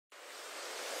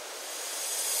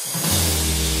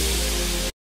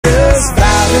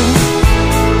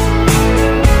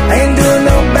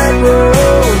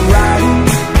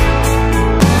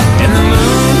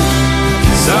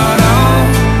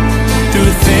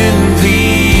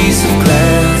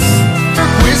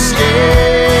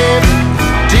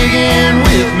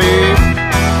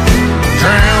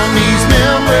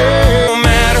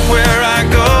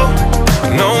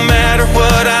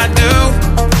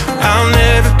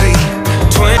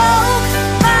twin.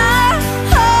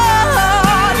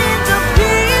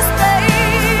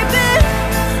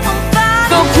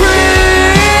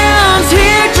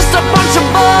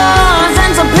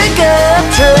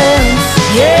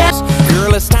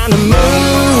 Girl, it's time to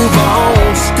move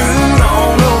on, scoot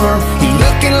on over. You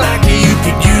looking like you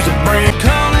could use a break.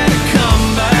 Call it a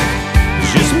comeback.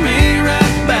 It's just me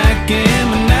right back in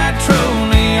my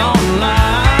naturally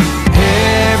online.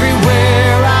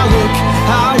 Everywhere I look,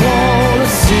 I wanna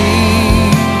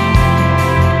see.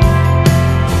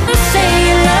 Say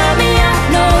you love me, I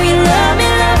know you love me,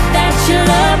 love that you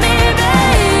love me,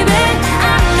 baby.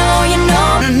 I know you know.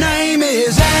 Her name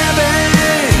is Abby.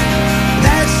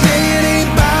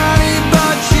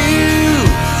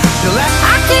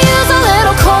 I could use a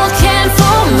little cold can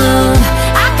full moon.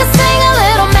 I could sing a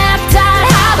little map-tied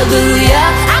hallelujah.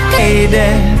 Hey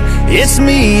Dad, it's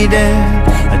me Dad.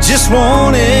 I just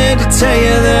wanted to tell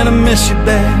you that I miss you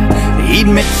bad.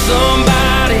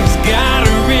 Somebody's got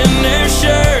her in their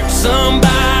shirt.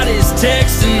 Somebody's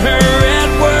texting her at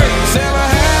work. Said I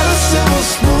had a silver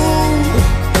spoon.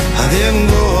 I didn't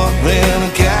grow up in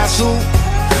a castle.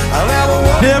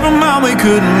 Never mind, we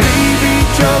couldn't leave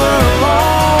each other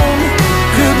alone.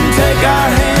 Couldn't take our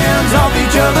hands off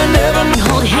each other, never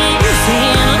hold hands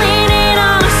and lean in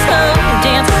on a slow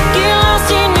dance. Get lost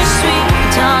in your sweet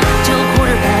talk till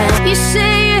quarter past. You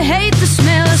say you hate the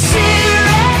smell of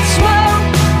cigarette smoke.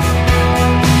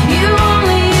 You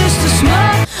only used to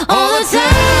smoke all the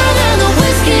time, and the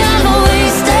whiskey I'm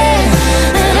wasted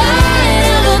that I ain't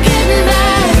ever getting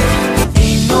back.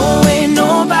 Ain't no way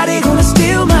nobody gonna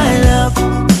steal my love,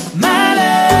 my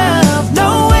love.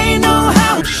 No way, no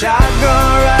how.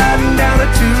 Shotgun riding down a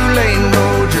two-lane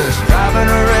road, just driving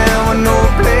around with no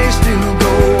place to go.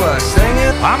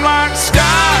 Singing, I'm like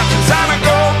Scott, time to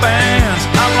go bands.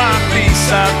 I'm like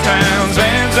B-side towns,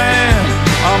 and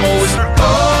I'm always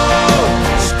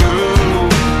old school,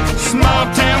 small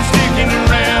town sticking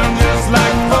around just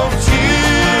like folks you.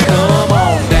 Come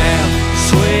on down,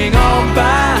 swing on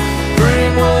by,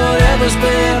 bring whatever's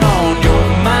been on your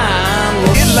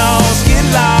mind. Get lost,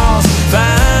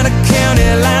 find a county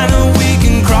line that we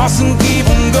can cross and keep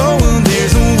on going.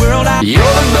 There's a world out. You're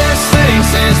the best thing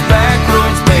since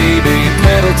backroads, baby.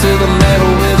 Pedal to the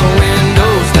metal with the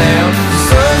windows down.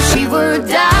 We were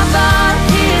dive-bar,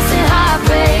 kissing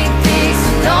heartbreak, dicks,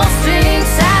 no strings,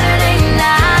 Saturday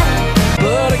night.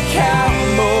 But a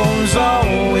cowboy's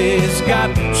always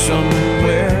got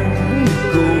somewhere to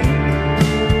go.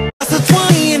 That's the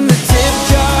 20 in the tip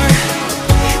jar.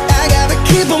 I gotta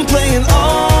keep on playing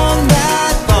all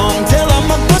night long till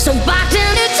I'm a So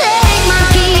bartender, take my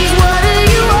keys. What do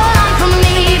you want from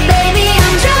me, baby?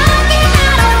 I'm drunk and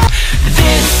I don't.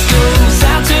 This goes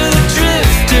out to the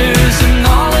drifters and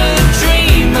all the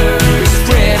dreamers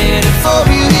ready to hope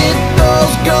you hit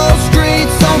those gold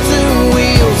streets on two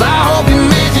wheels. I hope you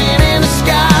make it in the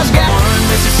skies. Got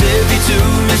 1 Mississippi, 2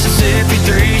 Mississippi,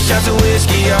 3 shots of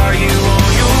whiskey. Are you on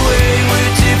your way with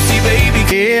a tipsy baby?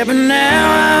 Yeah, but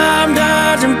now I'm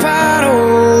dodging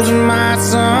potholes in my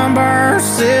sunburned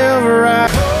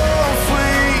Silverado.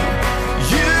 Hopefully,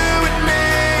 you and me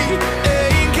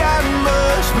ain't got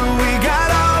much, but we got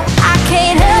all. I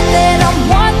can't help it, I'm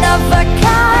one of a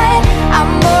kind. I'm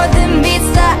more than meets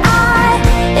the eye.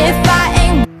 If I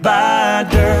ain't Buy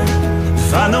dirt,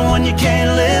 find the one you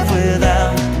can't live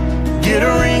without. Get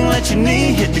a ring, let your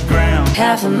knee hit the ground.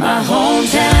 half of my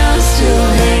hometown still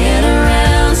hanging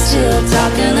around, still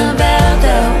talking about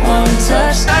that one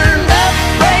touch. Turned up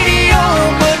radio,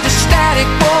 but the static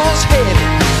was heavy.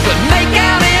 Couldn't make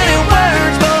out any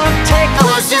words, but take. I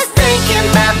was just thinking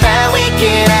about that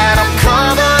weekend out. I'm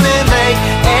coming in late,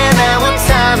 and now I'm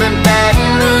timing back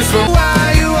and lose.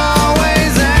 Why you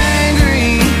always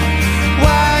angry?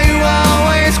 Why you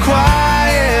always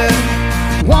quiet?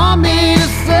 Want me to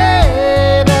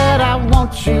say that I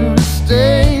want you to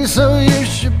stay, so you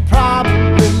should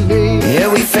probably leave. Yeah,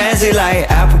 we fancy like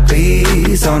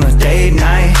Applebee's on a date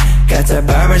night. Got that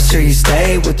bourbon, sure you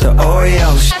stay with the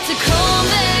Oreo. Had to come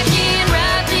back in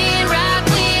right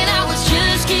when I was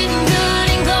just getting good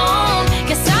and gone.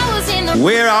 Guess I was in the.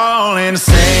 We're all in the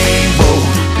same boat,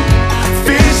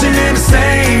 fishing in the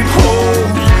same hole,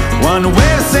 one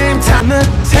way the same time. The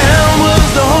town was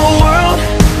the whole world,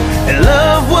 and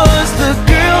love was the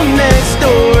girl next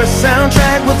door.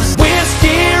 Soundtrack with the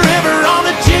whiskey river on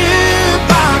the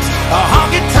jukebox, a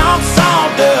honky-tonk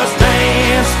sawdust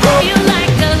dance floor. You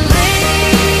like a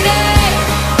lady,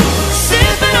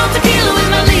 sipping on tequila with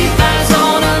my Levi's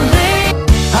on a lake.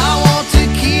 I want to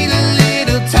keep a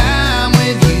little time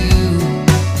with you,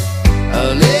 a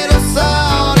little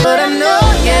salt. But I know,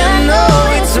 yeah, I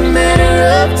know it's a matter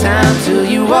of time till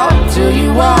you walk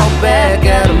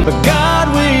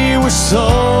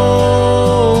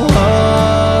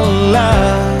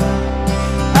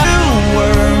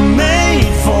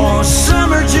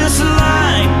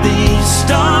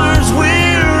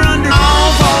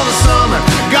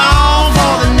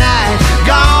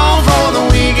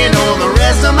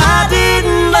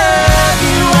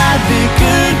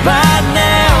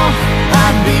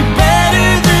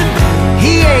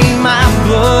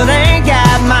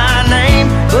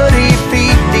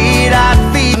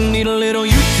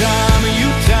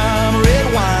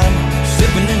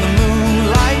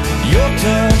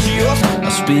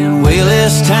spend way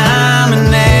less time in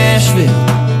Nashville,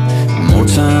 more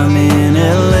time in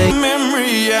LA.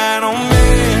 Memory I don't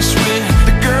mess with,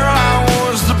 the girl I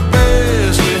was the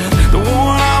best with, the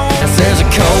one I was. There's a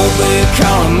cold beer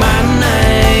calling my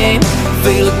name,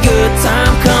 feel a good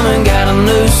time coming, got a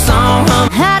new song